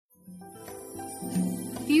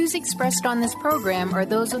views expressed on this program are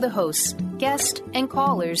those of the hosts, guests, and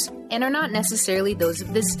callers, and are not necessarily those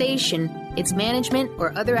of this station, its management,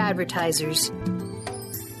 or other advertisers.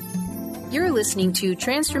 You're listening to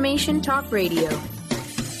Transformation Talk Radio.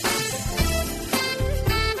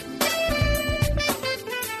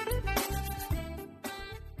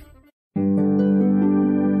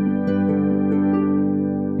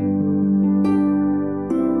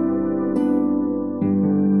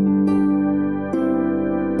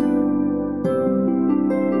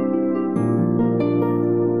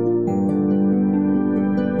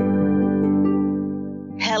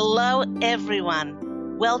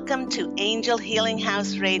 Everyone, welcome to Angel Healing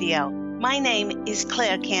House Radio. My name is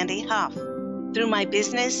Claire Candy Hough. Through my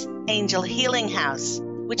business, Angel Healing House,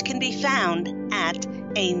 which can be found at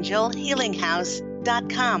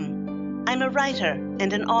angelhealinghouse.com. I'm a writer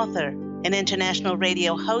and an author, an international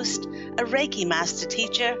radio host, a Reiki master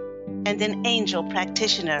teacher, and an angel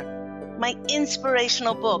practitioner. My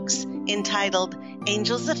inspirational books entitled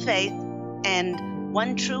Angels of Faith and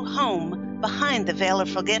One True Home Behind the Veil of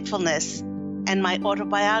Forgetfulness, and my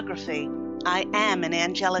autobiography, I Am an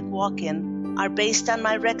Angelic Walk-In, are based on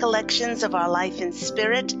my recollections of our life in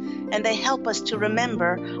spirit, and they help us to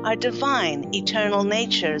remember our divine, eternal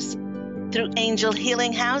natures. Through Angel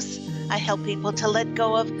Healing House, I help people to let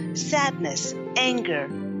go of sadness, anger,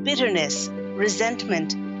 bitterness,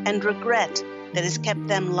 resentment, and regret that has kept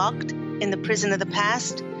them locked in the prison of the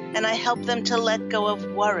past, and I help them to let go of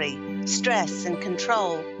worry, stress, and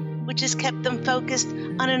control, which has kept them focused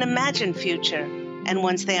on an imagined future. And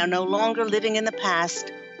once they are no longer living in the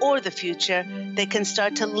past or the future, they can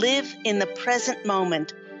start to live in the present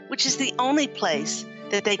moment, which is the only place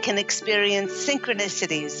that they can experience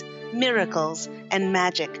synchronicities, miracles, and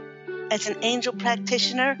magic. As an angel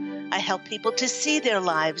practitioner, I help people to see their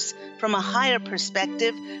lives from a higher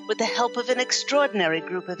perspective with the help of an extraordinary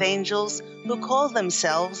group of angels who call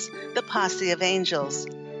themselves the Posse of Angels.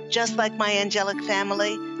 Just like my angelic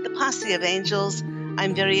family, the Posse of Angels,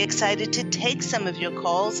 I'm very excited to take some of your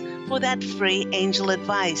calls for that free angel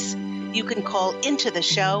advice. You can call into the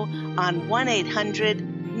show on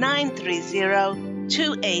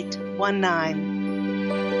 1-800-930-2819.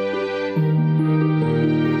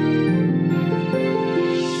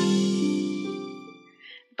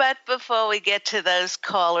 But before we get to those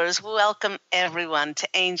callers, welcome everyone to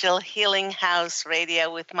Angel Healing House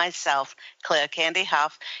Radio with myself, Claire Candy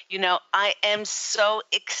Hough. You know, I am so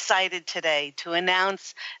excited today to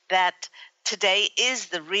announce that today is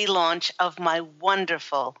the relaunch of my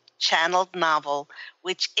wonderful channeled novel,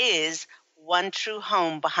 which is One True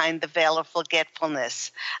Home Behind the Veil of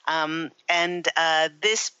Forgetfulness.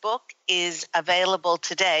 This book is available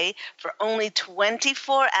today for only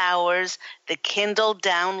 24 hours. The Kindle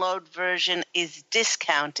download version is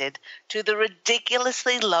discounted to the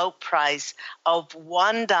ridiculously low price of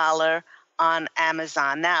 $1 on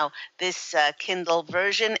Amazon. Now, this Kindle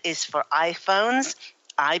version is for iPhones,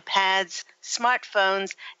 iPads,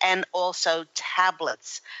 smartphones, and also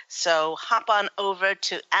tablets. So hop on over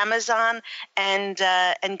to Amazon and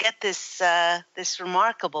get this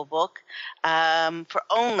remarkable book for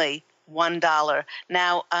only $1.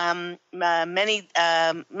 Now, many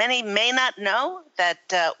may not know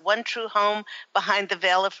that One True Home Behind the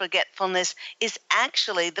Veil of Forgetfulness is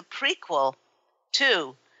actually the prequel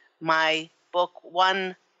to my book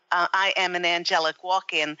I Am an Angelic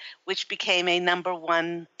Walk-In, which became a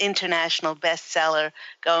 #1 international bestseller,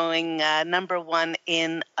 going #1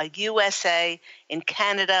 in USA, in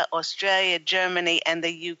Canada, Australia, Germany, and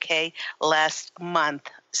the UK last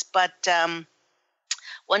month. But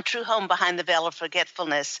One True Home Behind the Veil of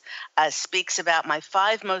Forgetfulness speaks about my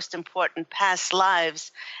 5 most important past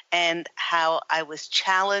lives and how I was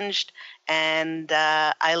challenged, and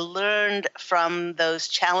I learned from those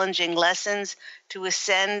challenging lessons to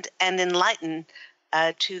ascend and enlighten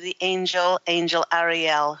to the angel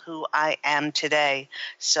Ariel, who I am today.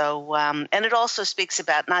 So, and it also speaks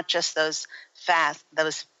about not just those 5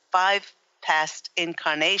 past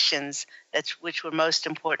incarnations which were most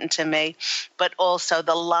important to me, but also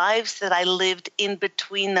the lives that I lived in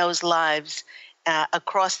between those lives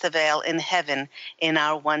across the veil in heaven in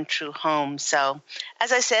our One True Home. So,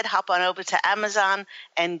 as I said, hop on over to Amazon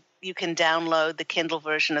and you can download the Kindle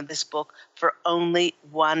version of this book for only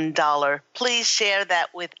 $1. Please share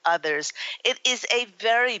that with others. It is a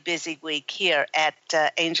very busy week here at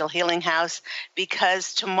Angel Healing House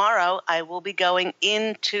because tomorrow I will be going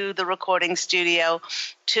into the recording studio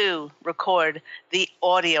to record the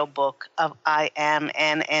audiobook of I Am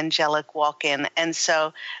an Angelic Walk-In. And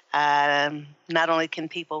so not only can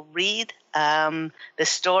people read the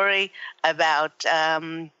story about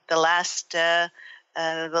the last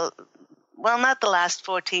not the last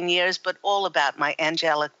 14 years, but all about my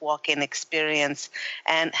angelic walk-in experience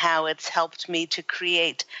and how it's helped me to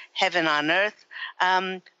create heaven on earth.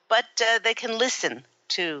 But they can listen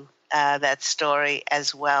to that story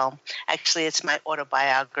as well. Actually, it's my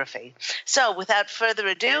autobiography. So without further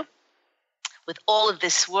ado, with all of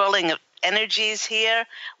this swirling of energies here,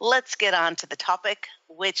 let's get on to the topic,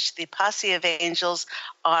 which the Posse of Angels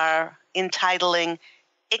are entitling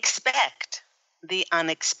Expect the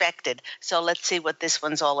Unexpected. So let's see what this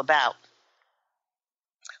one's all about.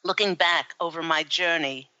 Looking back over my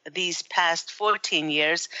journey these past 14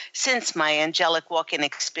 years since my angelic walk-in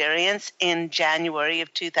experience in January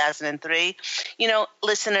of 2003,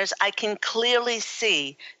 listeners, I can clearly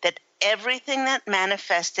see that everything that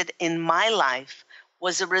manifested in my life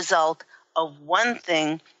was a result of one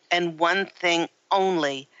thing and one thing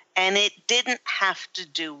only, and it didn't have to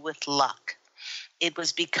do with luck. It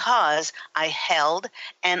was because I held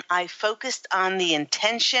and I focused on the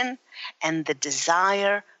intention and the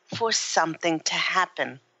desire for something to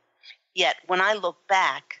happen. Yet when I look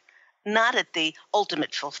back, not at the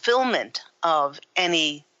ultimate fulfillment of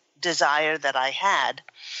any desire that I had,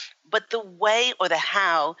 but the way or the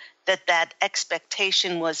how that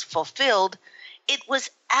expectation was fulfilled, it was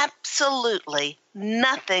absolutely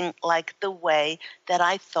nothing like the way that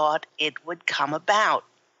I thought it would come about.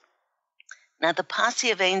 Now, the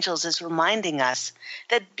Posse of Angels is reminding us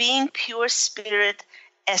that being pure spirit,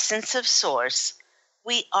 essence of source,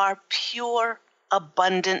 we are pure,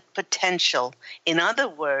 abundant potential. In other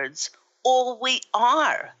words, all we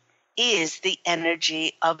are is the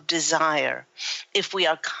energy of desire. If we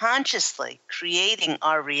are consciously creating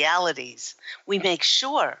our realities, we make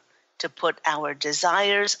sure to put our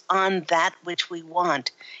desires on that which we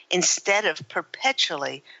want, instead of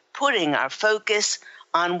perpetually putting our focus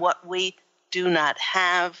on what we do not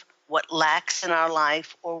have, what lacks in our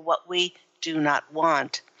life, or what we do not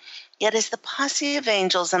want. Yet as the Posse of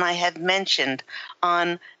Angels and I have mentioned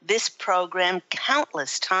on this program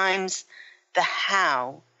countless times, the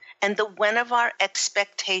how and the when of our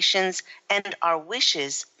expectations and our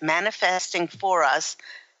wishes manifesting for us,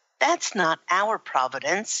 that's not our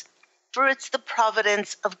providence, for it's the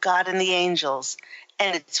providence of God and the angels,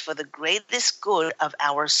 and it's for the greatest good of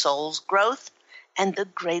our soul's growth and the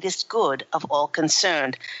greatest good of all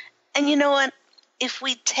concerned. And you know what? If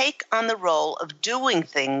we take on the role of doing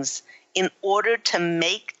things in order to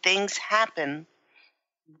make things happen,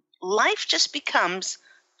 life just becomes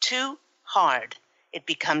too hard. It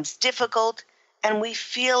becomes difficult, and we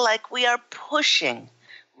feel like we are pushing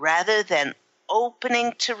rather than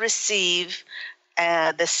opening to receive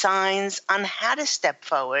the signs on how to step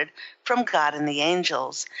forward from God and the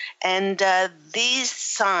angels. And these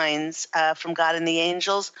signs from God and the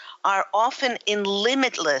angels are often in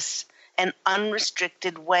limitless and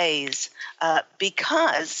unrestricted ways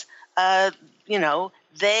because,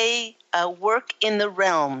 they work in the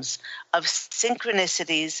realms of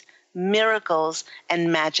synchronicities, miracles,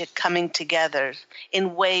 and magic coming together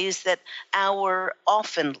in ways that our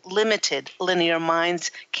often limited linear minds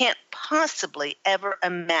can't possibly ever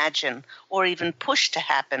imagine or even push to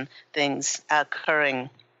happen things occurring.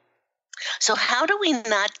 So how do we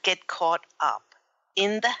not get caught up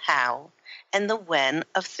in the how and the when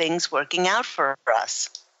of things working out for us?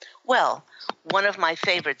 Well, one of my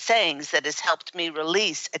favorite sayings that has helped me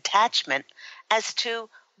release attachment as to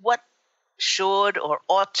what should or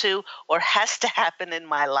ought to or has to happen in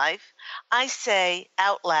my life, I say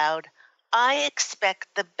out loud, I expect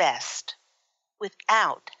the best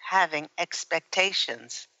without having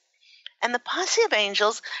expectations. And the Posse of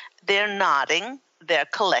Angels, they're nodding their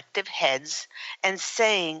collective heads and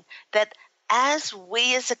saying that as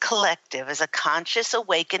we as a collective, as a conscious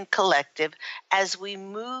awakened collective, as we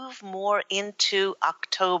move more into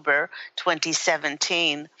October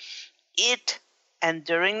 2017, and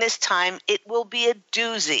during this time, it will be a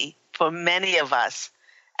doozy for many of us,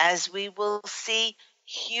 as we will see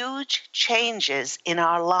huge changes in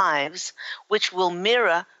our lives, which will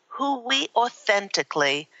mirror who we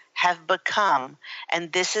authentically have become.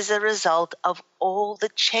 And this is a result of all the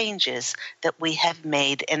changes that we have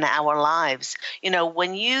made in our lives.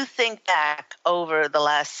 When you think back over the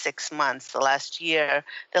last 6 months, the last year,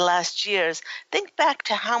 the last years, think back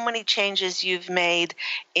to how many changes you've made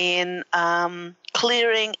in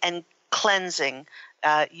clearing and cleansing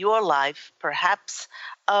your life, perhaps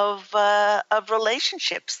of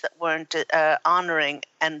relationships that weren't honoring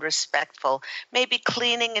and respectful, maybe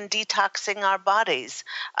cleaning and detoxing our bodies,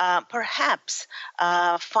 perhaps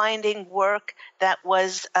finding work that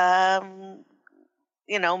was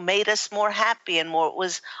made us more happy and more,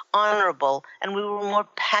 was honorable, and we were more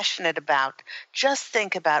passionate about. Just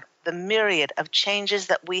think about the myriad of changes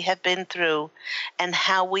that we have been through and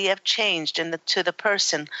how we have changed to the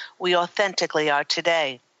person we authentically are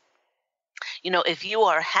today. If you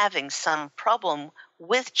are having some problem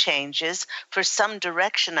with changes for some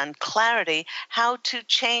direction and clarity, how to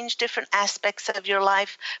change different aspects of your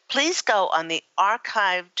life, please go on the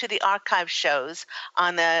archive shows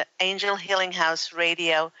on the Angel Healing House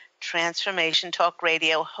Radio Transformation Talk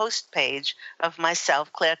Radio host page of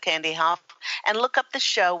myself, Claire Candy Hough, and look up the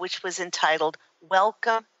show, which was entitled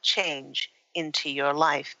Welcome Change into Your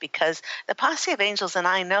Life, because the Posse of Angels and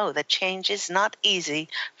I know that change is not easy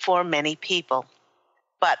for many people.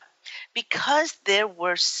 But because there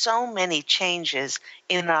were so many changes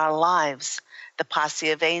in our lives, the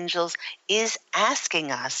Posse of Angels is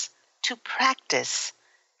asking us to practice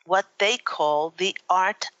what they call the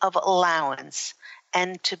art of allowance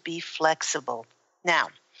and to be flexible. Now,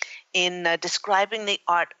 in describing the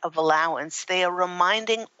art of allowance, they are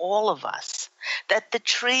reminding all of us that the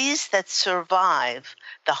trees that survive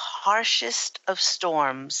the harshest of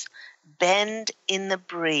storms bend in the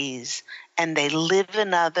breeze, and they live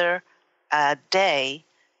another day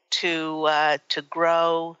to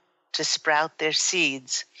grow, to sprout their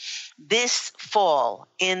seeds. This fall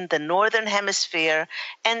in the northern hemisphere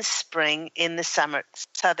and spring in the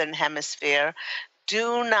southern hemisphere,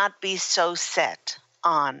 do not be so set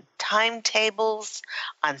on timetables,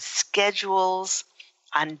 on schedules,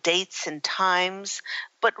 on dates and times,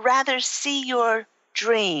 but rather see your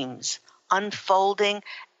dreams unfolding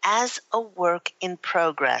as a work in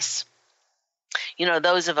progress.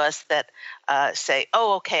 Those of us that say,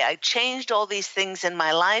 oh, okay, I changed all these things in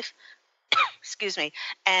my life, excuse me,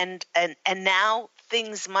 and now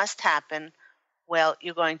things must happen. Well,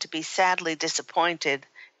 you're going to be sadly disappointed,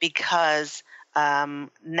 because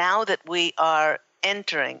now that we are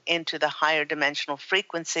entering into the higher dimensional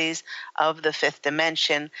frequencies of the fifth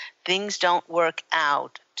dimension, things don't work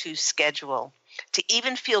out to schedule. To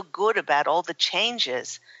even feel good about all the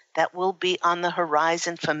changes that will be on the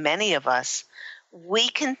horizon for many of us, we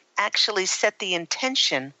can actually set the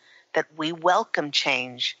intention that we welcome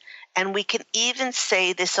change. And we can even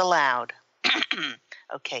say this aloud.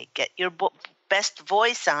 Okay, get your best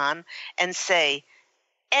voice on and say,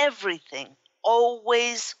 everything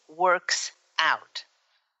always works out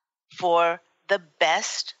for the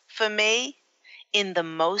best for me in the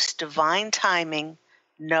most divine timing,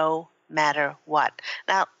 no matter what.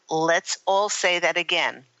 Now, let's all say that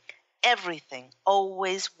again. Everything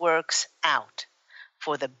always works out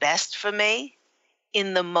for the best for me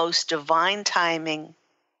in the most divine timing,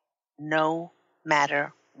 no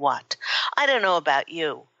matter what. I don't know about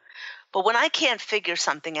you, but when I can't figure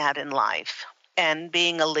something out in life, and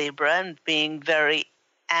being a Libra and being very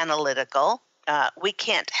analytical, we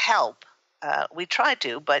can't help. We try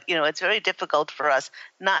to, but it's very difficult for us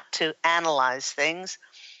not to analyze things.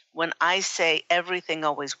 When I say everything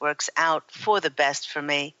always works out for the best for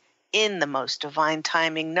me in the most divine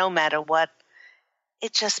timing, no matter what,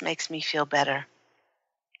 it just makes me feel better.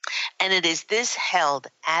 And it is this held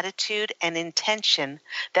attitude and intention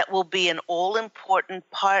that will be an all-important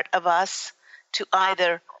part of us to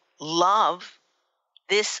either love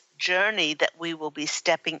this journey that we will be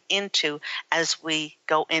stepping into as we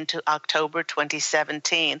go into October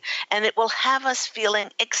 2017. And it will have us feeling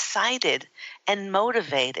excited and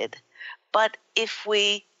motivated. But if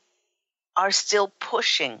we are still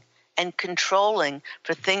pushing and controlling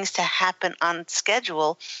for things to happen on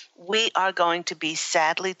schedule, we are going to be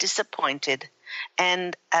sadly disappointed.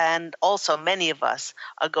 And also many of us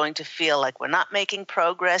are going to feel like we're not making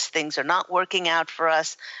progress, things are not working out for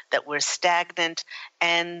us, that we're stagnant.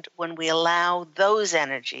 And when we allow those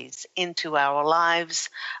energies into our lives,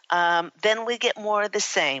 then we get more of the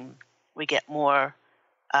same. We get more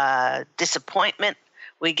disappointment.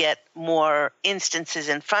 We get more instances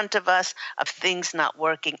in front of us of things not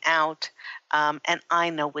working out, and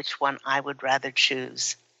I know which one I would rather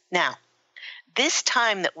choose. Now, this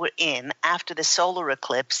time that we're in after the solar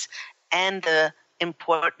eclipse and the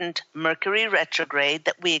important Mercury retrograde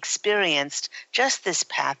that we experienced just this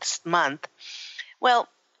past month, well,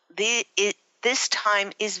 this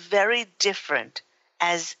time is very different,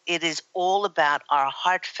 as it is all about our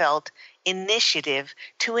heartfelt initiative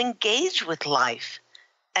to engage with life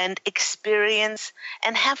and experience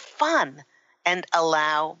and have fun and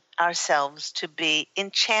allow ourselves to be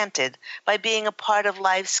enchanted by being a part of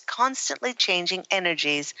life's constantly changing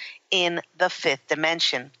energies in the fifth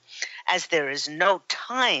dimension. As there is no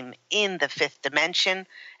time in the fifth dimension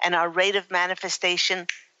and our rate of manifestation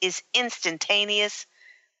is instantaneous,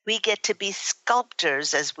 We get to be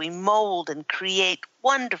sculptors as we mold and create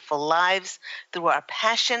wonderful lives through our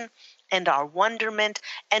passion and our wonderment.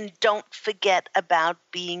 And don't forget about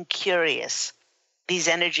being curious. These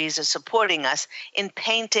energies are supporting us in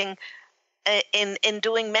painting, in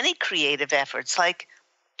doing many creative efforts, like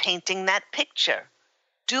painting that picture,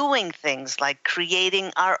 doing things like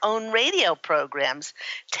creating our own radio programs,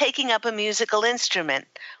 taking up a musical instrument,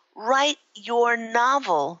 write your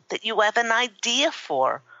novel that you have an idea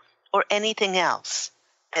for, or anything else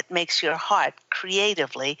that makes your heart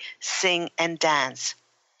creatively sing and dance.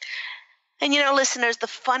 And listeners, the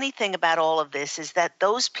funny thing about all of this is that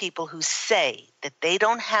those people who say that they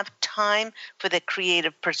don't have time for their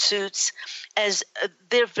creative pursuits, as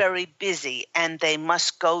they're very busy and they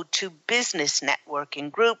must go to business networking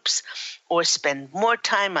groups or spend more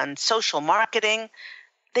time on social marketing,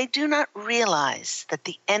 they do not realize that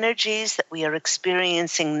the energies that we are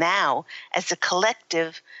experiencing now as a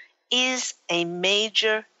collective is a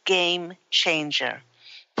major game changer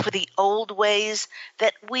for the old ways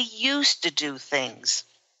that we used to do things.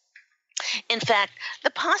 In fact, the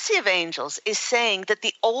Posse of Angels is saying that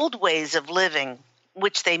the old ways of living,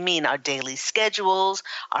 which they mean our daily schedules,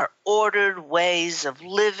 our ordered ways of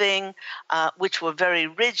living, which were very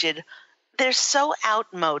rigid, they're so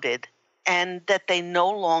outmoded and that they no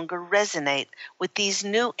longer resonate with these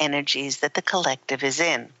new energies that the collective is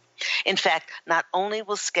in. In fact, not only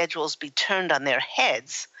will schedules be turned on their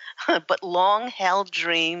heads, but long-held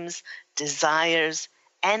dreams, desires,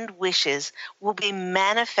 and wishes will be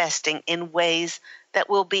manifesting in ways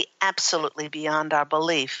that will be absolutely beyond our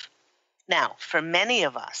belief. Now, for many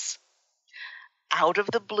of us, out of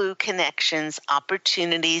the blue connections,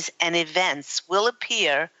 opportunities, and events will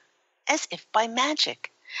appear as if by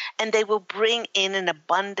magic, and they will bring in an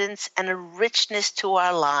abundance and a richness to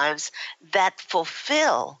our lives that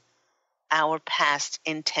fulfill our past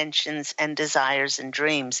intentions and desires and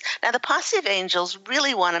dreams. Now, the Posse of Angels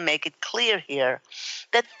really want to make it clear here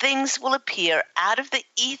that things will appear out of the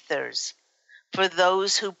ethers for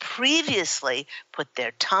those who previously put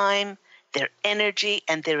their time, their energy,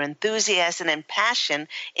 and their enthusiasm and passion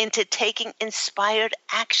into taking inspired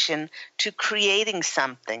action to creating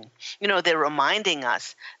something. They're reminding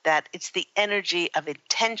us that it's the energy of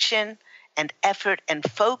intention and effort and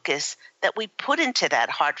focus that we put into that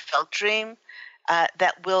heartfelt dream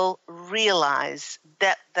that will realize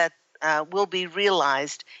that will be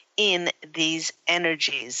realized in these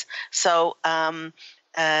energies. So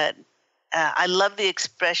I love the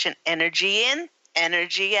expression energy in,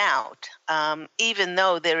 energy out. Even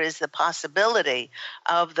though there is the possibility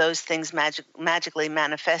of those things magically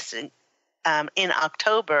manifesting in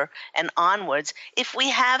October and onwards, if we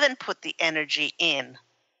haven't put the energy in,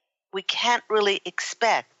 we can't really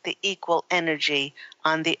expect the equal energy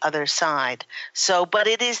on the other side. But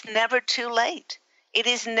it is never too late. It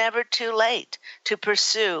is never too late to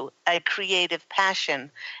pursue a creative passion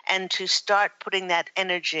and to start putting that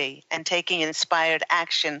energy and taking inspired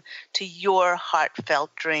action to your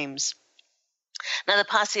heartfelt dreams. Now, the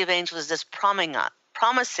Posse of Angels is just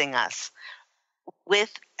promising us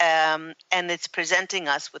with, and it's presenting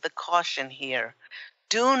us with a caution here.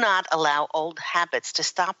 Do not allow old habits to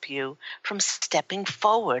stop you from stepping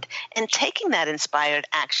forward and taking that inspired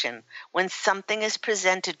action when something is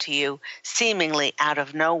presented to you seemingly out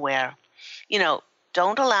of nowhere.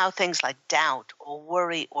 Don't allow things like doubt or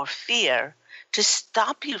worry or fear to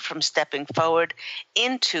stop you from stepping forward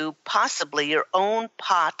into possibly your own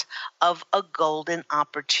pot of a golden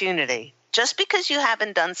opportunity. Just because you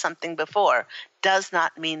haven't done something before does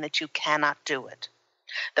not mean that you cannot do it.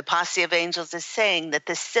 The Posse of Angels is saying that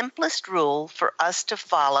the simplest rule for us to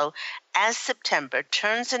follow as September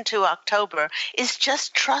turns into October is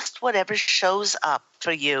just trust whatever shows up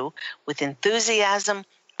for you with enthusiasm,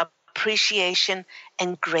 appreciation,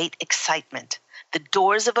 and great excitement. The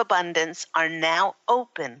doors of abundance are now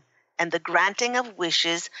open, and the granting of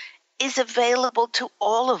wishes is available to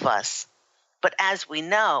all of us. But as we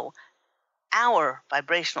know, our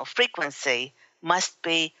vibrational frequency must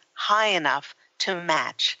be high enough to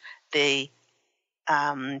match the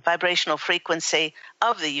vibrational frequency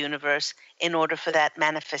of the universe in order for that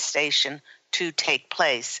manifestation to take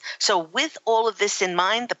place. So with all of this in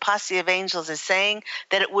mind, the Posse of Angels is saying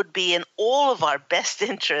that it would be in all of our best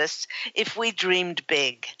interests if we dreamed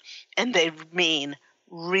big. And they mean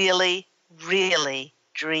really, really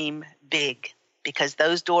dream big, because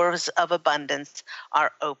those doors of abundance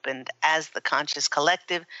are opened as the conscious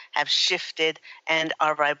collective have shifted and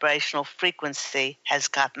our vibrational frequency has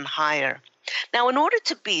gotten higher. Now, in order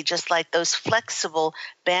to be just like those flexible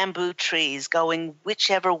bamboo trees going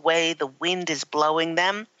whichever way the wind is blowing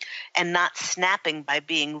them and not snapping by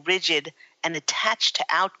being rigid and attached to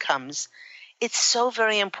outcomes, it's so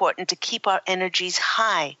very important to keep our energies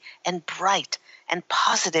high and bright and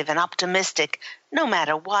positive and optimistic no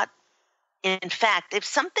matter what. In fact, if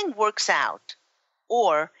something works out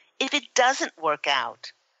or if it doesn't work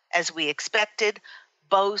out as we expected,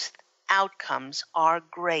 both outcomes are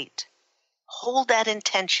great. Hold that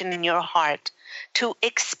intention in your heart to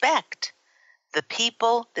expect the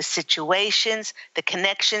people, the situations, the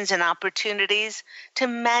connections and opportunities to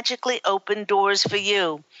magically open doors for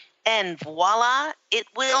you. And voila, it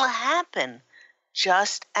will happen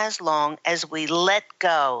just as long as we let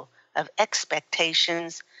go of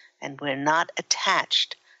expectations and we're not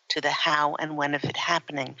attached to the how and when of it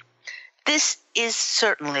happening. This is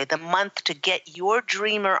certainly the month to get your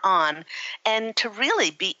dreamer on and to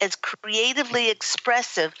really be as creatively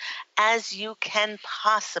expressive as you can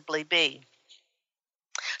possibly be.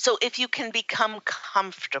 So if you can become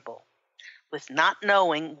comfortable with not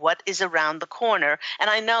knowing what is around the corner, and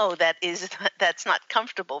I know that's not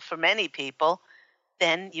comfortable for many people,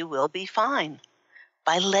 then you will be fine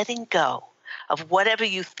by letting go of whatever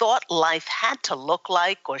you thought life had to look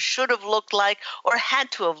like or should have looked like or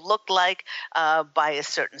had to have looked like by a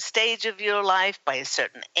certain stage of your life, by a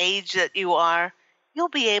certain age that you are. You'll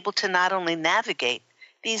be able to not only navigate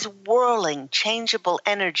these whirling, changeable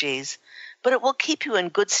energies, but it will keep you in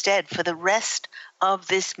good stead for the rest of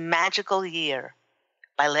this magical year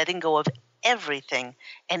by letting go of everything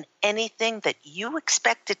and anything that you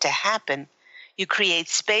expected to happen. You create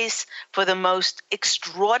space for the most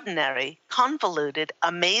extraordinary, convoluted,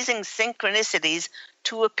 amazing synchronicities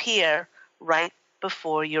to appear right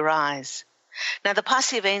before your eyes. Now, the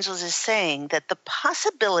Posse of Angels is saying that the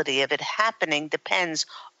possibility of it happening depends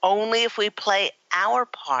only if we play our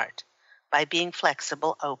part by being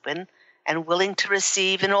flexible, open, and willing to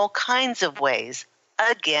receive in all kinds of ways,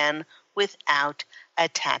 again, without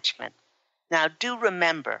attachment. Now, do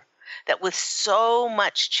remember that with so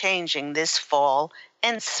much changing this fall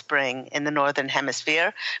and spring in the Northern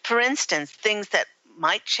Hemisphere, for instance, things that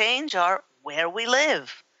might change are where we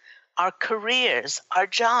live, our careers, our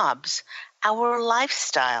jobs, our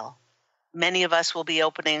lifestyle. Many of us will be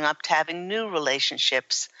opening up to having new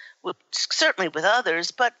relationships, certainly with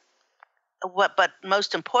others, but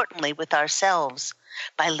most importantly with ourselves,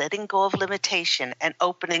 by letting go of limitation and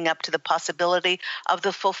opening up to the possibility of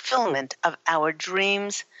the fulfillment of our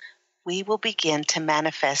dreams. We will begin to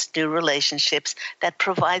manifest new relationships that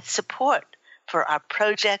provide support for our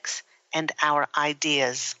projects and our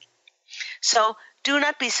ideas. So do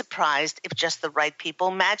not be surprised if just the right people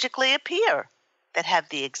magically appear that have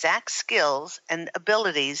the exact skills and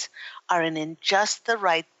abilities are in just the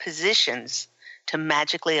right positions to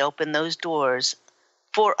magically open those doors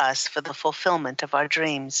for us for the fulfillment of our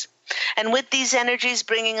dreams. And with these energies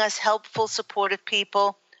bringing us helpful, supportive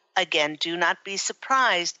people, again, do not be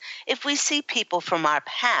surprised if we see people from our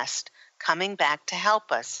past coming back to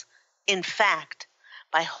help us. In fact,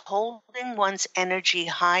 by holding one's energy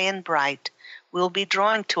high and bright, we'll be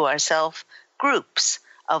drawing to ourselves groups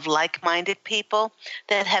of like-minded people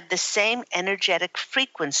that have the same energetic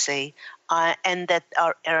frequency and that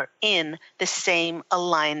are in the same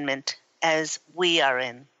alignment as we are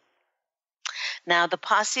in. Now, the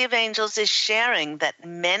Posse of Angels is sharing that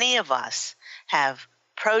many of us have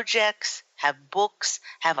projects, have books,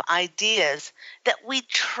 have ideas that we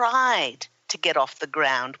tried to get off the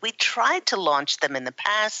ground. We tried to launch them in the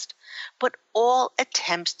past, but all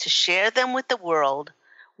attempts to share them with the world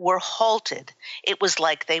were halted. It was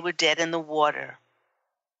like they were dead in the water.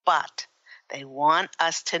 But they want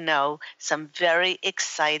us to know some very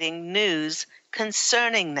exciting news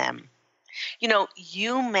concerning them. You know,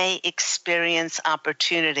 you may experience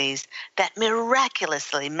opportunities that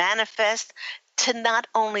miraculously manifest to not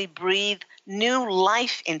only breathe new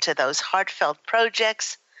life into those heartfelt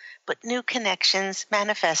projects, but new connections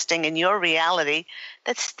manifesting in your reality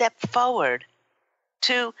that step forward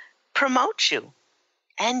to promote you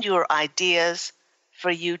and your ideas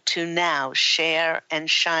for you to now share and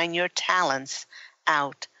shine your talents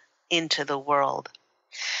out into the world.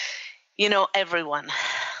 You know, everyone,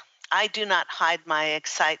 I do not hide my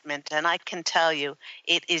excitement, and I can tell you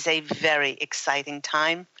it is a very exciting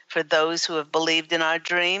time for those who have believed in our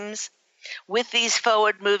dreams. With these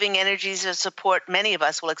forward-moving energies of support, many of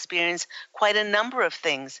us will experience quite a number of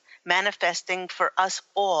things manifesting for us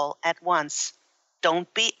all at once.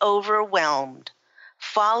 Don't be overwhelmed.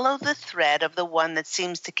 Follow the thread of the one that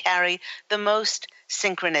seems to carry the most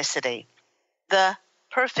synchronicity, the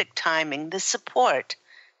perfect timing, the support,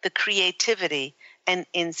 the creativity and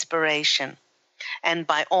inspiration. And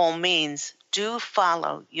by all means, do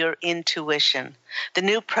follow your intuition. The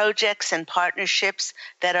new projects and partnerships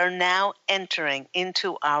that are now entering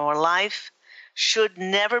into our life should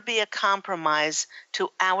never be a compromise to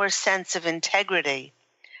our sense of integrity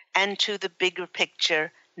and to the bigger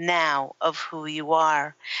picture now of who you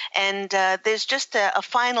are. And there's just a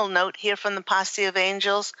final note here from the Posse of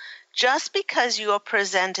Angels. Just because you are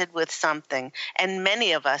presented with something, and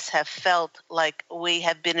many of us have felt like we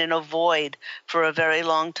have been in a void for a very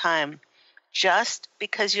long time, just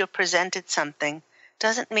because you're presented something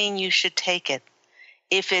doesn't mean you should take it.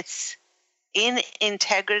 If it's in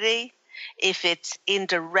integrity, if it's in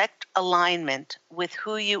direct alignment with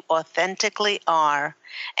who you authentically are,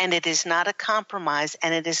 and it is not a compromise,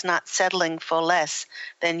 and it is not settling for less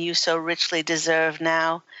than you so richly deserve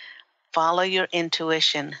now, follow your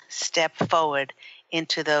intuition, step forward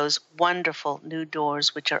into those wonderful new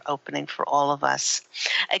doors which are opening for all of us.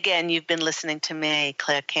 Again, you've been listening to me,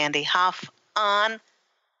 Claire Candy Hough, on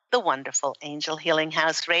the wonderful Angel Healing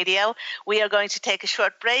House Radio. We are going to take a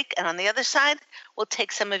short break, and on the other side, we'll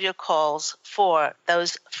take some of your calls for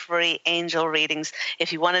those free angel readings.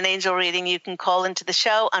 If you want an angel reading, you can call into the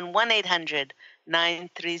show on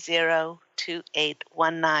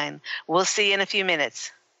 1-800-930-2819. We'll see you in a few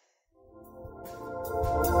minutes.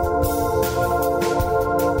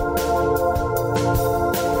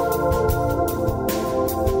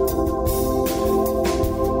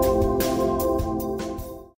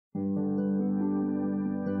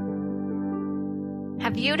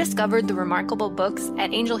 Have you discovered the remarkable books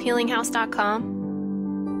at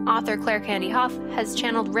angelhealinghouse.com? Author Claire Candy Hough has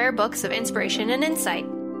channeled rare books of inspiration and insight.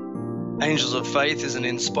 Angels of Faith is an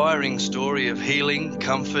inspiring story of healing,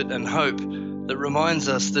 comfort, and hope that reminds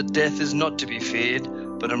us that death is not to be feared,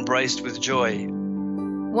 but embraced with joy.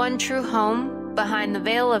 One True Home, Behind the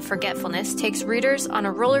Veil of Forgetfulness, takes readers on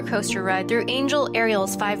a roller coaster ride through Angel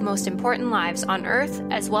Ariel's 5 most important lives on Earth,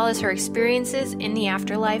 as well as her experiences in the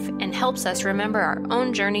afterlife, and helps us remember our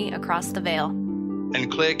own journey across the veil. And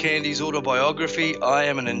Claire Candy's autobiography, I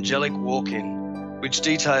Am an Angelic Walk-In, which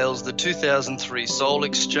details the 2003 soul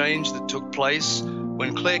exchange that took place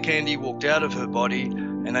when Claire Candy walked out of her body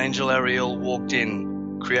and Angel Ariel walked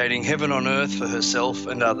in, creating heaven on earth for herself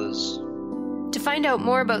and others. To find out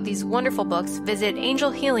more about these wonderful books, visit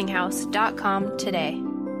angelhealinghouse.com today.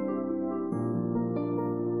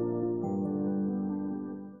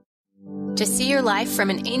 To see your life from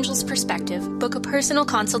an angel's perspective, book a personal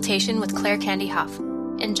consultation with Claire Candy Hough,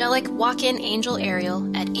 angelic walk-in angel Ariel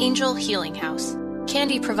at Angel Healing House.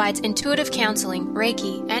 Candy provides intuitive counseling,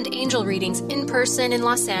 Reiki, and angel readings in person in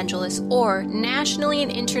Los Angeles or nationally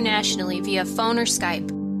and internationally via phone or Skype.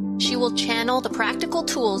 She will channel the practical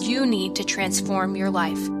tools you need to transform your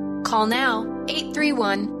life. Call now,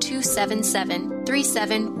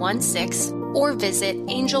 831-277-3716, or visit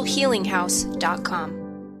angelhealinghouse.com.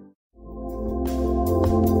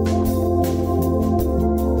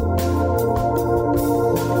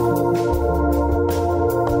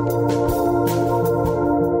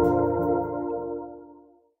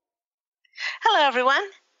 Hello, everyone.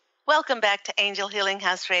 Welcome back to Angel Healing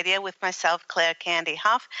House Radio with myself, Claire Candy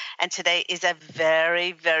Hough. And today is a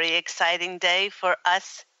very, very exciting day for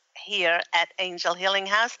us here at Angel Healing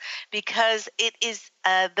House because it is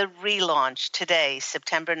the relaunch today,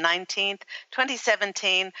 September 19th,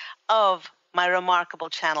 2017, of my remarkable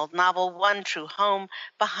channeled novel, One True Home,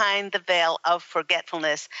 Behind the Veil of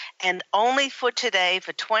Forgetfulness. And only for today,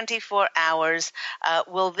 for 24 hours,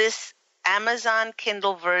 will this Amazon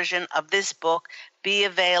Kindle version of this book be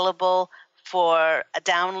available for a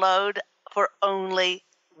download for only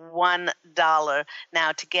 $1.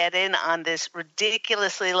 Now, to get in on this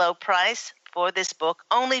ridiculously low price for this book,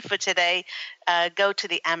 only for today, go to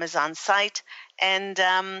the Amazon site and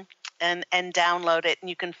download it. And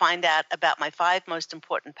you can find out about my 5 most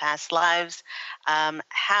important past lives,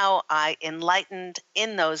 how I enlightened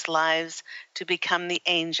in those lives to become the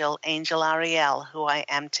Angel Ariel, who I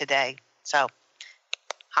am today. So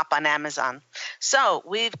hop on Amazon. So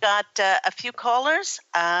we've got a few callers.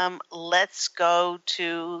 Let's go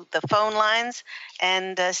to the phone lines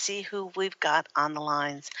and see who we've got on the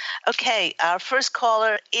lines. Okay, our first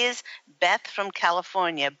caller is Beth from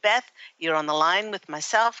California. Beth, you're on the line with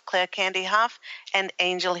myself, Claire Candy Hough, and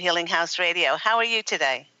Angel Healing House Radio. How are you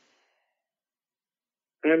today?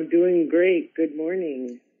 I'm doing great. Good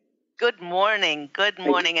morning. Good morning. Good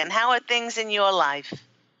morning. And how are things in your life?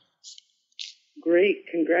 Great.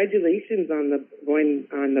 Congratulations on the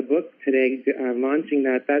book today, launching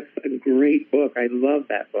that. That's a great book. I love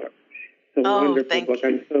that book. It's a wonderful book.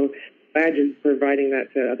 I'm imagine providing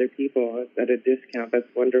that to other people at a discount. That's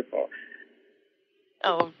wonderful.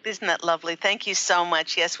 Oh, isn't that lovely? Thank you so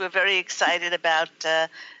much. Yes, we're very excited about.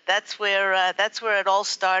 That's where it all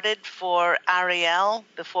started for Ariel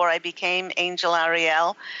before I became Angel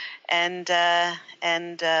Ariel, and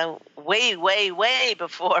way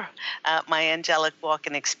before my angelic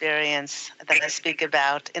walk-in experience that I speak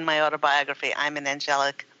about in my autobiography. I'm an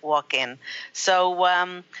angelic walk-in. So,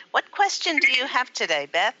 what question do you have today,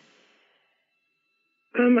 Beth?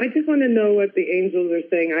 I just want to know what the angels are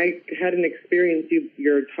saying. I had an experience.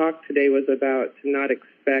 Your talk today was about to not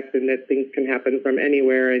expect and that things can happen from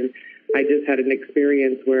anywhere. And I just had an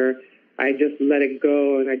experience where I just let it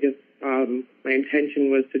go. And I just, my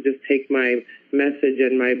intention was to just take my message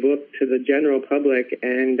and my book to the general public,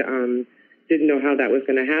 and didn't know how that was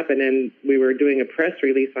going to happen. And we were doing a press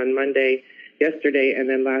release on yesterday, and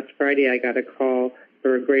then last Friday I got a call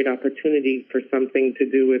for a great opportunity for something to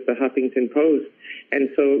do with the Huffington Post. And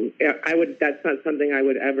so that's not something I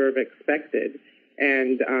would ever have expected.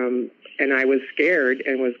 And I was scared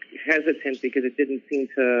and was hesitant because it didn't seem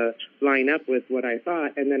to line up with what I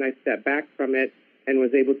thought. And then I stepped back from it and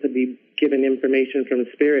was able to be given information from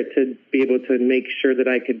Spirit to be able to make sure that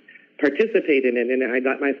I could participate in it. And I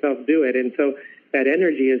let myself do it. And so that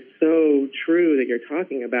energy is so true that you're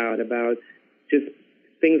talking about just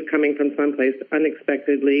things coming from someplace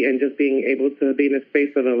unexpectedly and just being able to be in a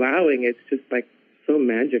space of allowing. It's just like so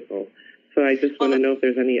magical. So I just want to know if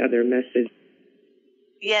there's any other message.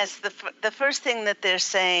 Yes, the first thing that they're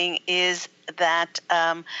saying is that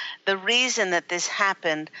the reason that this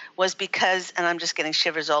happened was because, and I'm just getting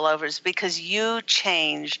shivers all over, is because you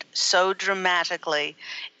changed so dramatically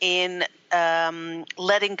in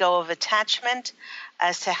letting go of attachment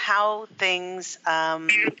as to how things, how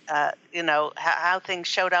things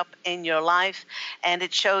showed up in your life, and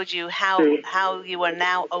it showed you how you are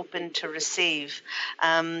now open to receive.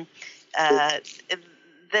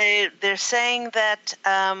 They're saying that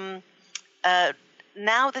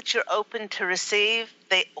now that you're open to receive,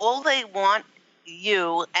 they want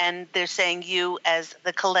you, and they're saying you as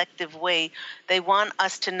the collective we, they want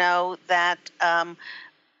us to know that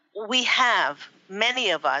we have many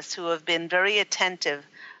of us who have been very attentive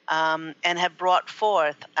and have brought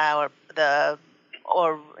forth done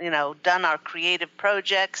our creative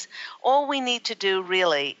projects. All we need to do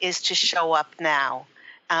really is to show up now.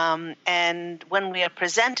 And when we are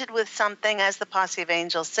presented with something, as the Posse of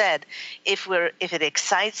Angels said, if it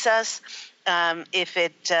excites us, if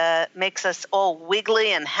it makes us all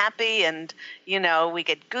wiggly and happy, and we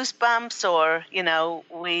get goosebumps, or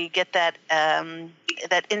we get that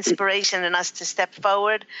inspiration in us to step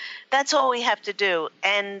forward, that's all we have to do,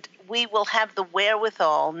 and we will have the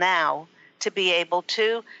wherewithal now to be able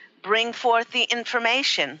to bring forth the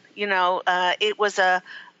information. It was a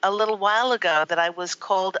little while ago that I was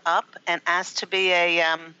called up and asked to be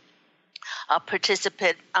a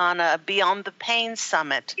participant on a Beyond the Pain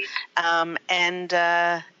Summit, and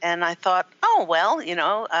I thought, oh well,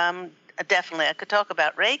 definitely I could talk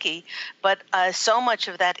about Reiki, but so much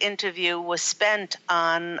of that interview was spent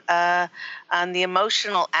on the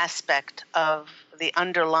emotional aspect of the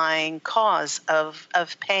underlying cause of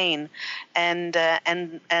pain, and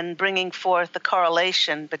bringing forth the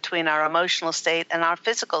correlation between our emotional state and our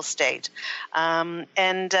physical state, and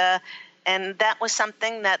that was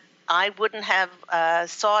something that I wouldn't have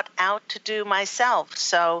sought out to do myself.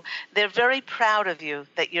 So they're very proud of you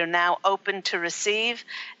that you're now open to receive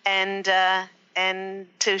and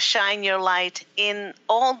to shine your light in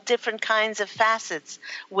all different kinds of facets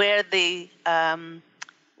where the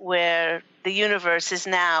universe is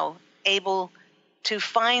now able to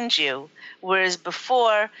find you, whereas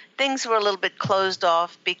before things were a little bit closed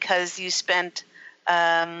off because you spent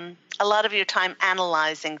a lot of your time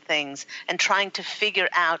analyzing things and trying to figure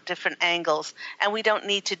out different angles, and we don't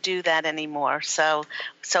need to do that anymore. So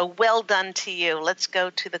well done to you. Let's go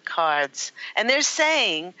to the cards. And they're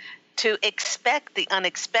saying to expect the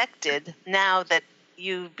unexpected now that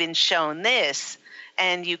you've been shown this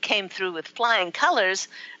and you came through with flying colors.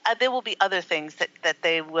 There will be other things that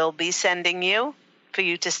they will be sending you for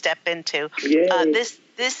you to step into.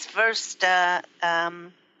 This first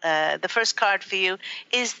the first card for you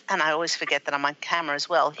is, and I always forget that I'm on camera as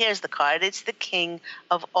well. Here's the card. It's the King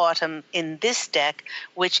of Autumn in this deck,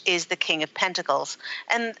 which is the King of Pentacles.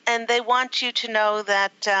 And they want you to know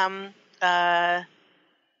that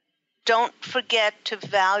don't forget to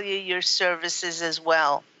value your services as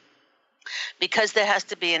well, because there has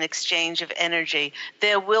to be an exchange of energy.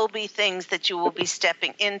 There will be things that you will be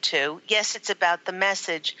stepping into. Yes, it's about the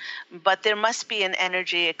message, but there must be an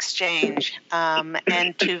energy exchange,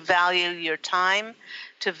 and to value your time,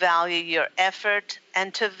 to value your effort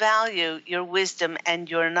and to value your wisdom and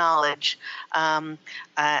your knowledge. And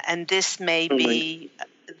this may be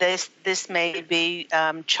this may be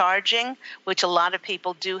charging, which a lot of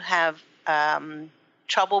people do have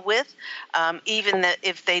trouble with, even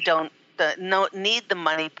if they don't need the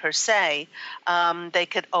money per se. They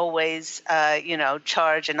could always,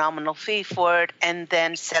 charge a nominal fee for it and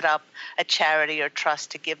then set up a charity or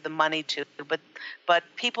trust to give the money to. But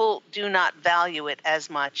people do not value it as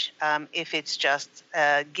much if it's just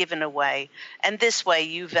given away. And this way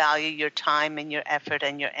you value your time and your effort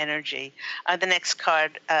and your energy. The next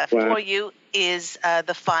card for you is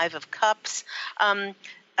the Five of Cups.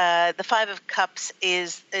 The Five of Cups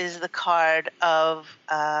is the card of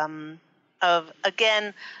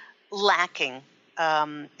again lacking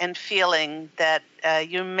and feeling that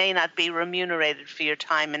you may not be remunerated for your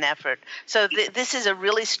time and effort. So this is a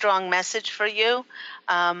really strong message for you,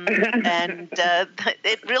 and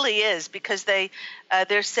it really is, because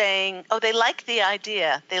they're saying, they like the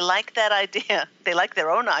idea, they like that idea, they like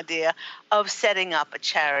their own idea of setting up a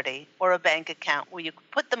charity or a bank account where you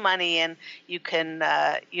put the money in, you can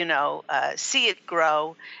see it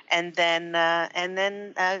grow, and then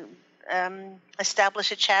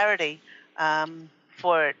establish a charity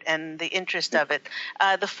for it and the interest of it.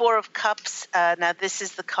 The Four of Cups, now this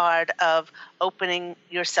is the card of opening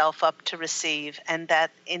yourself up to receive, and that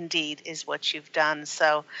indeed is what you've done.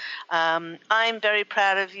 So I'm very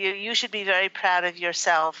proud of you. You should be very proud of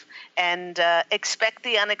yourself, and expect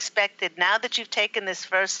the unexpected. Now that you've taken this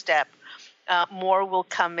first step, more will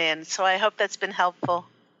come in. So I hope that's been helpful.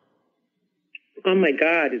 Oh, my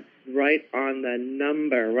God, it's right on the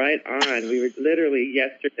number, right on. We were literally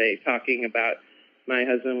yesterday talking about, my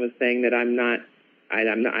husband was saying that I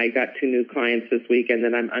got 2 new clients this week and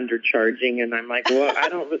then I'm undercharging, and I'm like, well,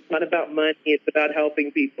 it's not about money, it's about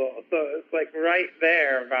helping people. So it's like right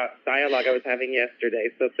there about dialogue I was having yesterday.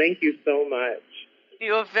 So thank you so much.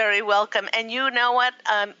 You're very welcome. And you know what?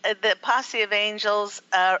 The Posse of Angels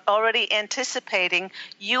are already anticipating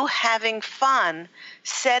you having fun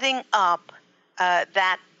setting up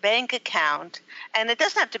that bank account, and it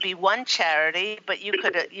doesn't have to be one charity, but you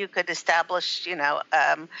could establish an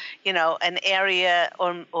area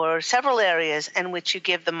or several areas in which you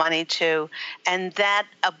give the money to, and that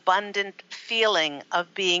abundant feeling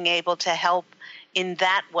of being able to help in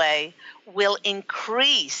that way will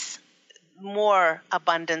increase more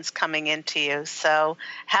abundance coming into you. So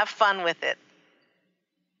have fun with it.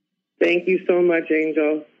 Thank you so much,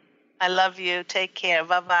 Angel. I love you. Take care.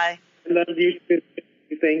 Bye-bye. I love you too.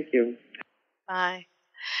 Thank you. Bye.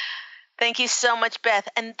 Thank you so much, Beth.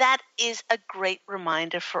 And that is a great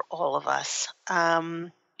reminder for all of us,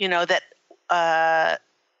 that a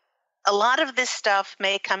lot of this stuff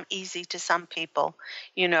may come easy to some people,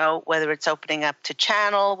 whether it's opening up to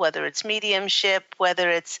channel, whether it's mediumship, whether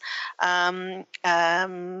it's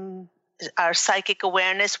our psychic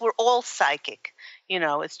awareness. We're all psychic.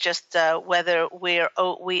 It's just whether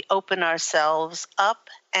we open ourselves up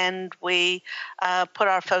and we put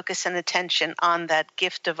our focus and attention on that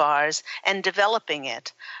gift of ours and developing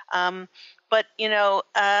it. But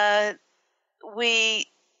we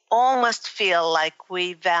all must feel like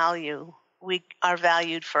we are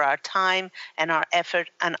valued for our time and our effort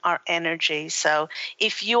and our energy. So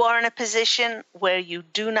if you are in a position where you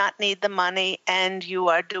do not need the money and you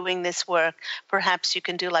are doing this work, perhaps you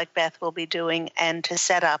can do like Beth will be doing, and to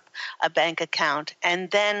set up a bank account. And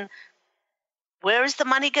then where is the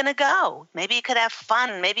money going to go? Maybe you could have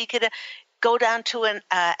fun. Maybe you could go down to an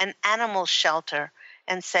animal shelter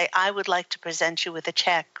and say, I would like to present you with a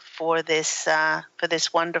check for this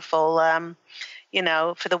wonderful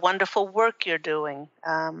for the wonderful work you're doing.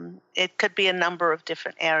 It could be a number of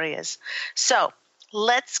different areas. So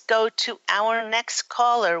let's go to our next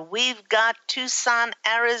caller. We've got Tucson,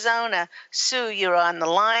 Arizona. Sue, you're on the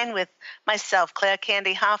line with myself, Claire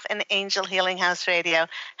Candy Hough, and Angel Healing House Radio.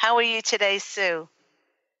 How are you today, Sue?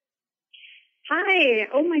 Hi.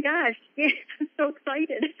 Oh, my gosh. Yeah, I'm so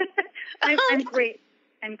excited. I'm great.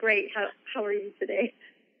 I'm great. How are you today?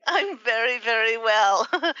 I'm very, very well.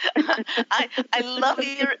 I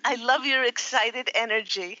love your excited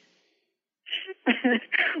energy.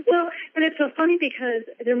 Well, and it's so funny because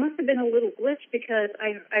there must have been a little glitch, because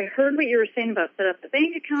I heard what you were saying about set up the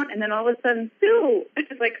bank account, and then all of a sudden, Sue,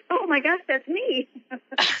 it's like, oh my gosh, that's me.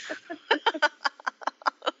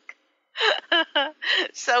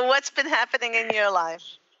 So what's been happening in your life?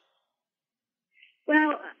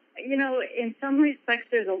 Well, in some respects,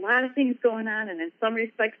 there's a lot of things going on, and in some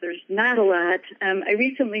respects, there's not a lot. I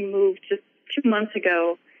recently moved just 2 months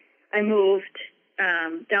ago. I moved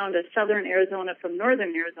down to southern Arizona from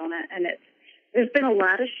northern Arizona, and it's there's been a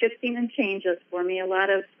lot of shifting and changes for me, a lot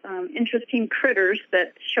of interesting critters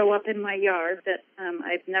that show up in my yard that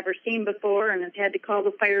I've never seen before and have had to call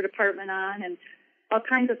the fire department on, and all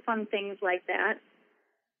kinds of fun things like that.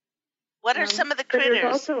 What are some of the critters?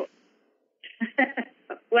 Also,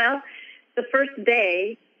 well, the first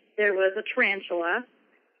day there was a tarantula,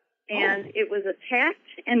 and it was attacked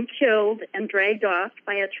and killed and dragged off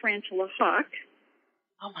by a tarantula hawk.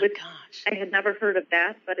 Oh my gosh! I had never heard of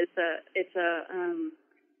that, but it's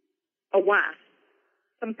a wasp,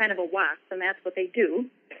 some kind of a wasp, and that's what they do.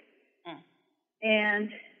 Mm.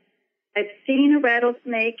 And I've seen a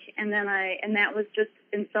rattlesnake, and that was just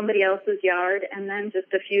in somebody else's yard. And then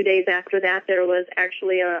just a few days after that, there was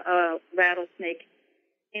actually a rattlesnake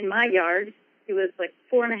in my yard. He was like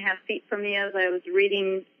 4.5 feet from me as I was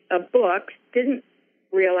reading a book. Didn't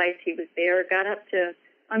realize he was there. Got up to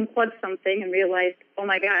unplug something and realized, oh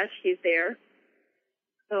my gosh, he's there.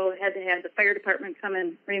 So had to have the fire department come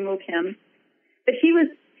and remove him. But he was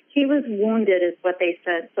wounded, is what they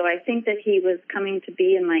said. So I think that he was coming to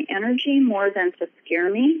be in my energy more than to scare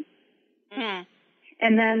me. Mm.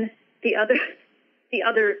 And then the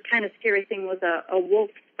other kind of scary thing was a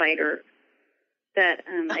wolf spider that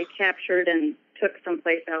I captured and took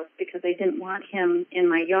someplace else because I didn't want him in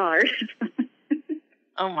my yard.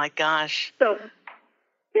 Oh my gosh! So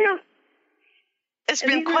yeah, it's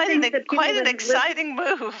been quite an exciting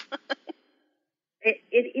move.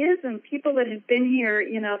 It is, and people that have been here,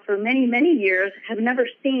 for many, many years have never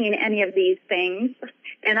seen any of these things,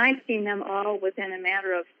 and I've seen them all within a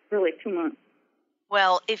matter of really 2 months.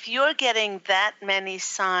 Well, if you're getting that many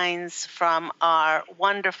signs from our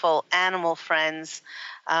wonderful animal friends,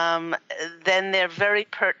 then they're very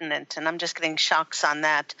pertinent, and I'm just getting shocks on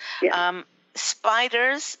that. Yeah.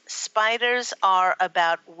 Spiders are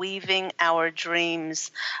about weaving our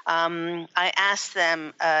dreams. I asked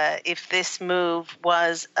them if this move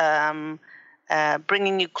was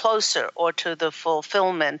bringing you closer or to the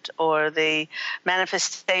fulfillment or the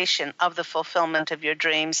manifestation of the fulfillment of your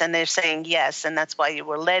dreams, and they're saying yes, and that's why you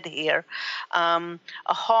were led here. A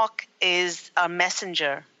hawk is a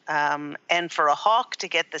messenger. And for a hawk to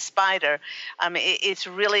get the spider, it's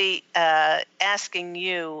really asking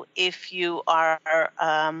you if you are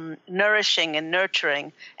nourishing and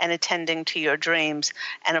nurturing and attending to your dreams.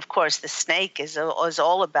 And of course, the snake is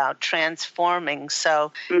all about transforming.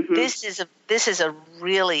 So this is a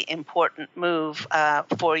really important move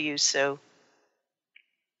for you, Sue.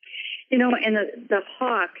 And the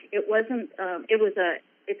hawk, it wasn't.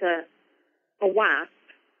 It's a wasp,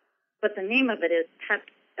 but the name of it is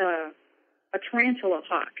a tarantula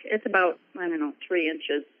hawk. It's about 3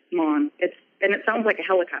 inches long. And it sounds like a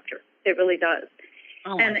helicopter. It really does.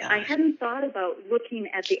 Oh my gosh. I hadn't thought about looking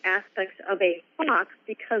at the aspects of a hawk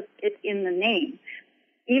because it's in the name.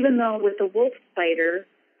 Even though with the wolf spider,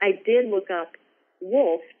 I did look up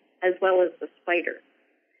wolf as well as the spider.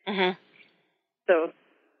 Mm-hmm. So,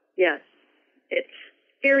 yes, it's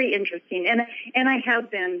very interesting. And I have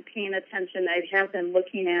been paying attention. I have been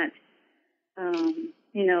looking at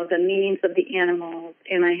the meanings of the animals.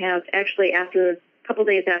 And I have actually, after a couple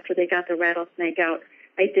days after they got the rattlesnake out,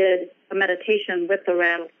 I did a meditation with the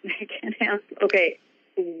rattlesnake and asked, okay,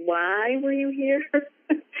 why were you here?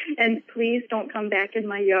 And please don't come back in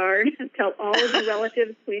my yard. Tell all of your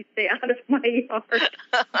relatives, please stay out of my yard.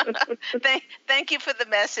 Thank you for the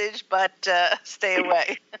message, but stay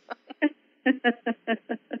away.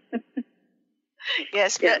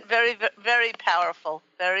 Yes, very, very powerful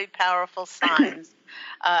signs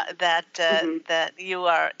that you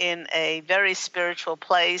are in a very spiritual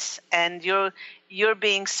place, and you're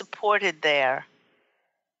being supported there.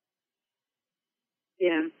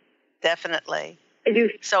 Yeah, definitely. I do.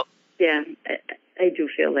 So yeah, I do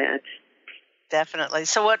feel that. Definitely.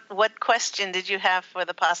 So, what question did you have for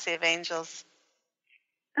the Posse of Angels?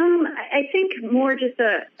 I think more just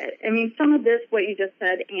some of this, what you just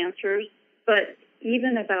said, answers. But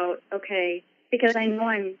even about, because I know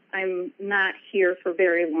I'm not here for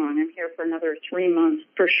very long. I'm here for another 3 months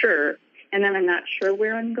for sure. And then I'm not sure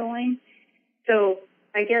where I'm going. So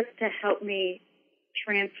I guess to help me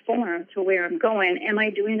transform to where I'm going, am I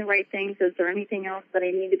doing the right things? Is there anything else that I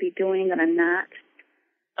need to be doing that I'm not?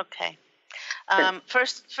 Okay.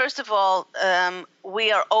 First of all,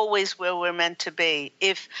 we are always where we're meant to be.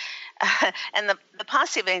 And the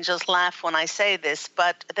Posse of Angels laugh when I say this,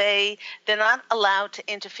 but they're not allowed to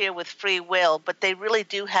interfere with free will, but they really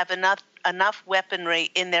do have enough weaponry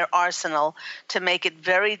in their arsenal to make it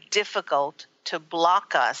very difficult to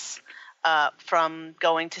block us from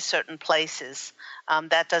going to certain places.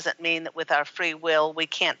 That doesn't mean that with our free will we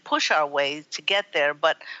can't push our way to get there,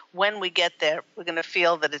 but when we get there, we're going to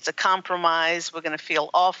feel that it's a compromise, we're going to feel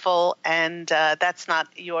awful, and that's not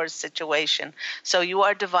your situation. So you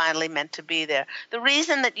are divinely meant to be there. The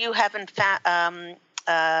reason that you haven't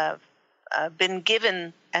been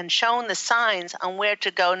given and shown the signs on where to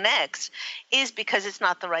go next is because it's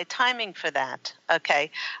not the right timing for that, okay?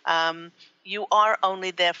 You are only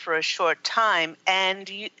there for a short time, and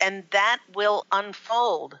that will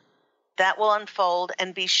unfold. That will unfold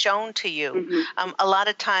and be shown to you. Mm-hmm. A lot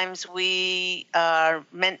of times we are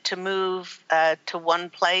meant to move to one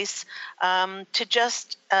place to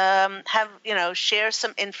just share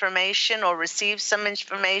some information or receive some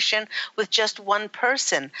information with just one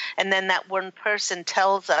person. And then that one person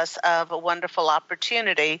tells us of a wonderful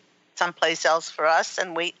opportunity someplace else for us,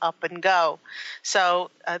 and we up and go. So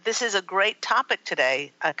this is a great topic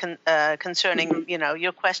today concerning, mm-hmm.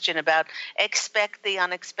 Your question about expect the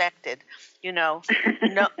unexpected. Know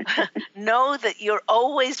that you're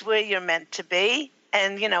always where you're meant to be,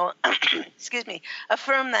 and excuse me,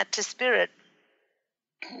 affirm that to spirit.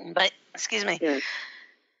 But excuse me, yes.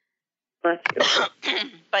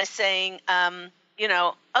 By saying,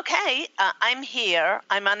 okay, I'm here.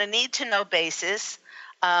 I'm on a need-to-know basis.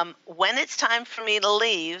 When it's time for me to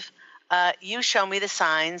leave, you show me the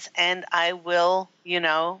signs, and I will,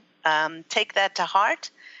 take that to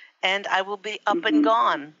heart, and I will be up and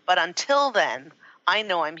gone. But until then, I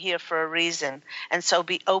know I'm here for a reason, and so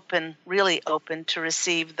be open, really open to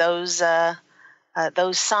receive those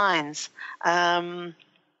signs. Are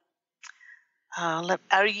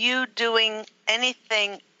you doing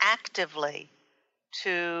anything actively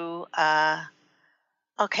to?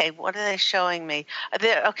 Okay, what are they showing me?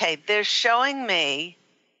 They're showing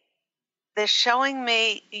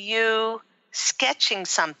me you sketching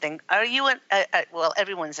something. Are you well,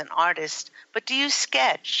 everyone's an artist, but do you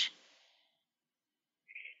sketch?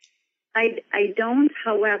 I don't,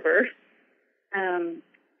 however,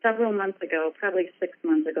 several months ago, probably 6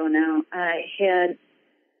 months ago now, I had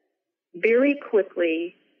very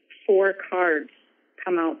quickly 4 cards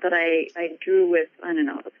come out that I drew with, I don't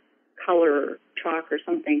know, color or chalk or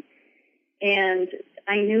something. And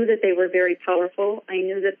I knew that they were very powerful. I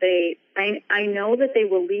knew that I know that they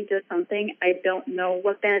will lead to something. I don't know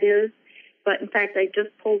what that is. But in fact, I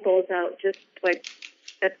just pulled those out just like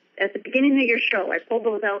at the beginning of your show. I pulled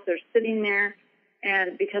those out. They're sitting there,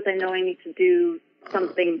 and because I know I need to do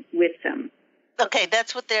something with them. Okay,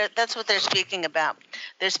 that's what they're speaking about.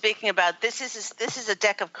 They're speaking about this is a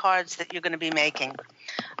deck of cards that you're going to be making.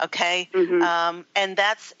 Okay, and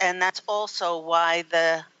that's also why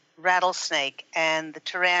the rattlesnake and the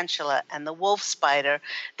tarantula and the wolf spider,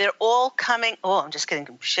 they're all coming. Oh, I'm just getting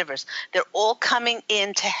shivers. They're all coming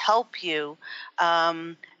in to help you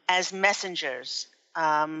as messengers.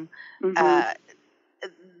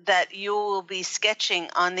 That you will be sketching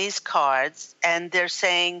on these cards, and they're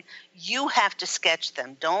saying you have to sketch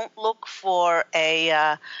them. Don't look for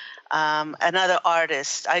another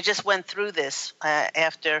artist. I just went through this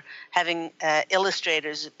after having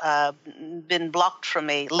illustrators been blocked from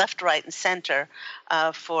me left, right, and center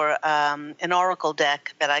for an oracle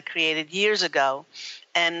deck that I created years ago.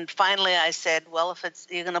 And finally I said, well, if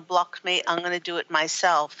you're going to block me, I'm going to do it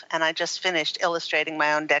myself. And I just finished illustrating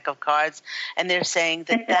my own deck of cards. And they're saying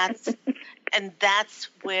that's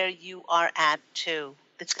where you are at too.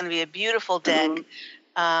 It's going to be a beautiful deck.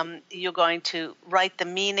 You're going to write the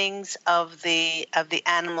meanings of the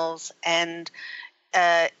animals and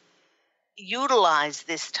utilize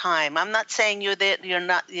this time. I'm not saying you're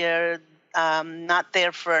not there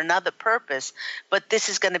for another purpose, but this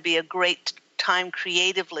is going to be a great time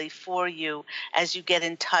creatively for you as you get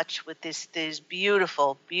in touch with these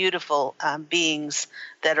beautiful, beautiful beings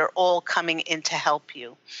that are all coming in to help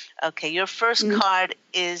you. Okay, your first card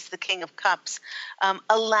is the King of Cups.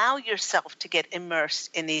 Allow yourself to get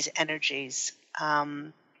immersed in these energies.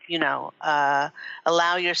 Allow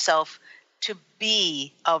yourself to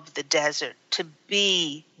be of the desert, to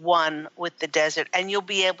be one with the desert, and you'll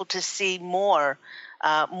be able to see more.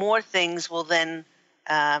 More things will then,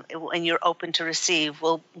 when you're open to receive,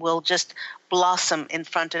 will just blossom in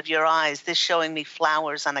front of your eyes. This showing me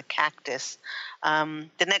flowers on a cactus.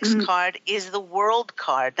 The next card is the World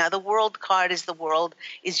card. Now, the World card is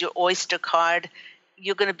your oyster card.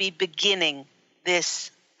 You're going to be beginning this,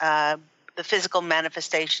 the the physical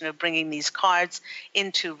manifestation of bringing these cards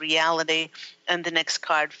into reality. And the next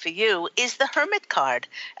card for you is the Hermit card.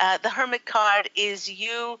 The Hermit card is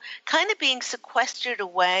you kind of being sequestered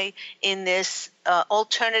away in this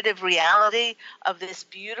alternative reality of this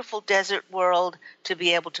beautiful desert world to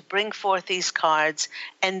be able to bring forth these cards.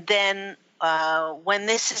 And then when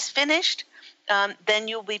this is finished, then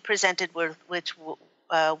you'll be presented with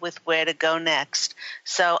where to go next.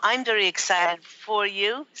 So I'm very excited for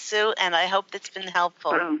you, Sue, and I hope that's been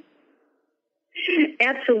helpful. Wow.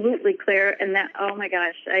 Absolutely, Claire. And that, oh my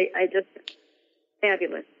gosh, I just,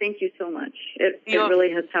 fabulous. Thank you so much. It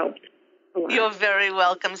really has helped a lot. You're very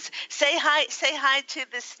welcome. Say hi to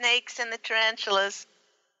the snakes and the tarantulas.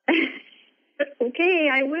 Okay,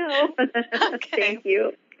 I will. Okay. Thank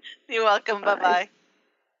you. You're welcome. Bye-bye.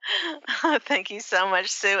 Thank you so much,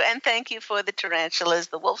 Sue. And thank you for the tarantulas,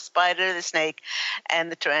 the wolf spider, the snake,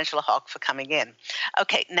 and the tarantula hawk for coming in.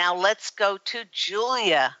 Okay, now let's go to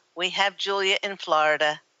Julia. We have Julia in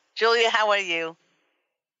Florida. Julia, how are you?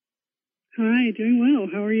 Hi, doing well.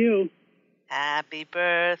 How are you? Happy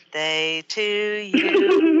birthday to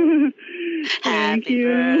you. Happy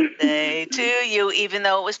birthday to you, even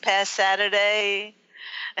though it was past Saturday.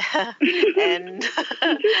 and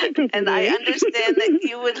I understand that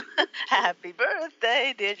you would. Happy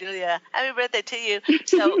birthday, dear Julia. Happy birthday to you.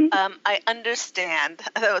 So I understand.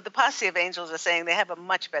 The Posse of Angels are saying they have a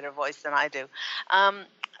much better voice than I do.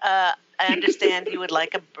 I understand you would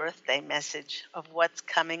like a birthday message of what's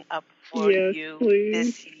coming up for you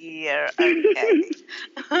this year. Okay.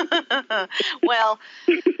 Well,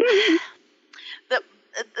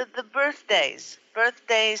 the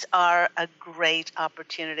birthdays are a great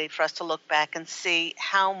opportunity for us to look back and see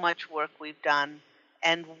how much work we've done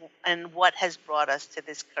and what has brought us to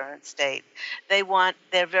this current state.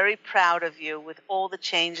 They're very proud of you with all the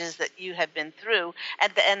changes that you have been through,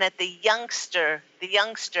 and at the youngster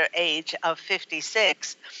age of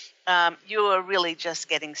 56, you are really just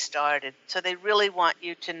getting started. So they really want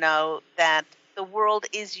you to know that the world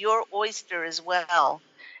is your oyster as well,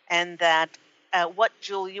 and that what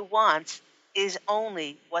Julia wants is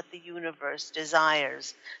only what the universe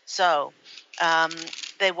desires. So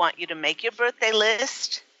they want you to make your birthday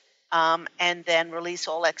list and then release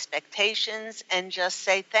all expectations and just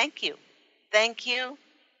say thank you. Thank you,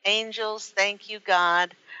 angels. Thank you,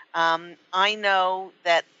 God. I know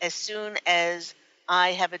that as soon as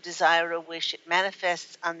I have a desire or wish, it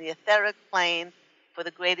manifests on the etheric plane for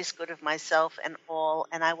the greatest good of myself and all,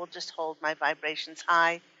 and I will just hold my vibrations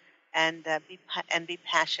high and be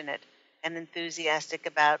passionate and enthusiastic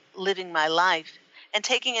about living my life and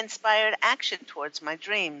taking inspired action towards my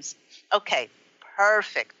dreams. Okay,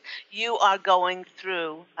 perfect. You are going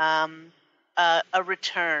through a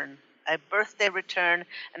return, a birthday return,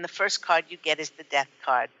 and the first card you get is the death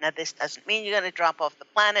card. Now, this doesn't mean you're going to drop off the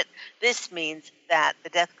planet. This means that the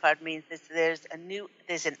death card means that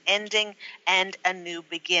there's an ending and a new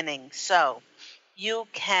beginning. So you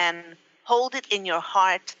can hold it in your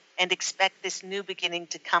heart and expect this new beginning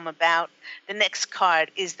to come about. The next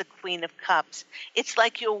card is the Queen of Cups. It's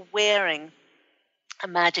like you're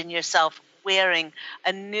imagine yourself wearing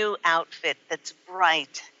a new outfit that's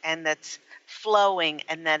bright and that's flowing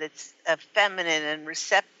and that it's feminine and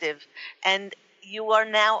receptive. And you are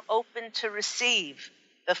now open to receive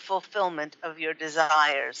the fulfillment of your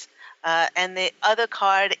desires. And the other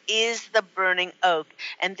card is the Burning Oak.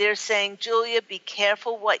 And they're saying, Julia, be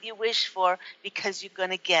careful what you wish for because you're going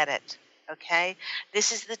to get it. Okay?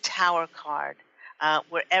 This is the Tower card,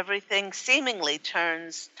 where everything seemingly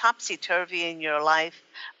turns topsy-turvy in your life,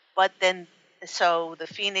 but then so the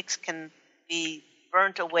phoenix can be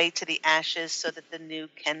burnt away to the ashes so that the new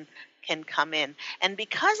can come in. And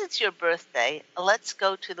because it's your birthday, let's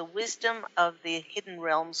go to the Wisdom of the Hidden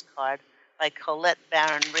Realms card by Colette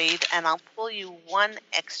Baron Reed, and I'll pull you one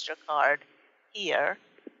extra card here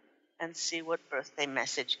and see what birthday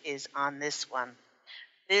message is on this one.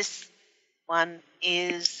 This one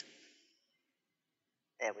is,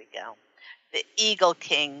 there we go, the Eagle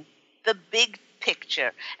King, the big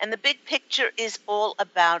picture. And the big picture is all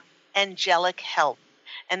about angelic help.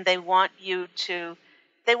 And they want you to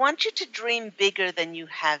dream bigger than you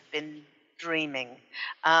have been dreaming.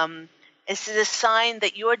 This is a sign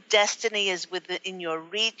that your destiny is within your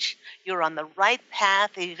reach. You're on the right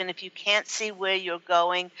path, even if you can't see where you're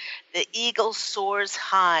going. The eagle soars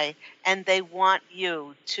high, and they want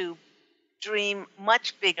you to dream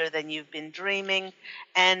much bigger than you've been dreaming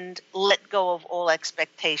and let go of all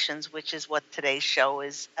expectations, which is what today's show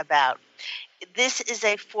is about. This is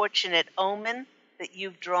a fortunate omen that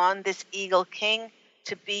you've drawn this Eagle King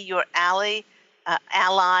to be your ally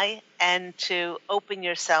and to open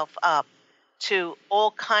yourself up to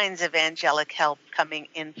all kinds of angelic help coming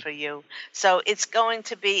in for you. So it's going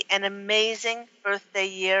to be an amazing birthday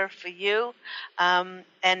year for you.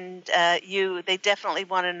 They definitely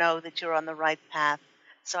want to know that you're on the right path.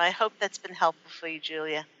 So I hope that's been helpful for you,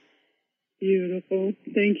 Julia. Beautiful.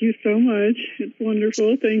 Thank you so much. It's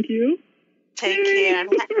wonderful. Thank you. Take care.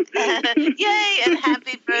 Yay, and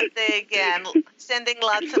happy birthday again. Sending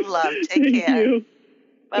lots of love. Take care. Thank you.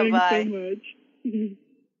 Bye-bye. Thanks so much.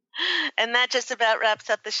 And that just about wraps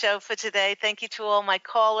up the show for today. Thank you to all my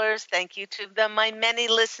callers. Thank you to my many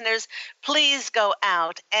listeners. Please go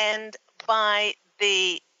out and buy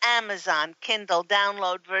the Amazon Kindle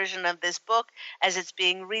download version of this book as it's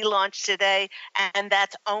being relaunched today. And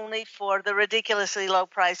that's only for the ridiculously low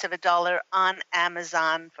price of $1 on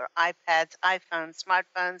Amazon for iPads, iPhones,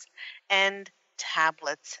 smartphones, and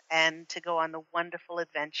tablets. And to go on the wonderful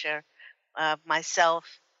adventure of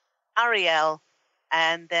myself, Ariel,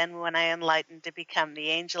 and then when I enlightened to become the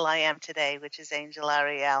angel I am today, which is Angel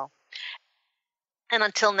Ariel. And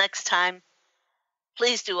until next time,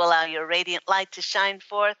 please do allow your radiant light to shine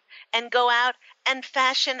forth and go out and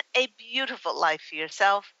fashion a beautiful life for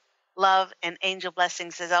yourself. Love and angel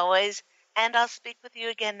blessings as always. And I'll speak with you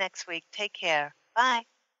again next week. Take care. Bye.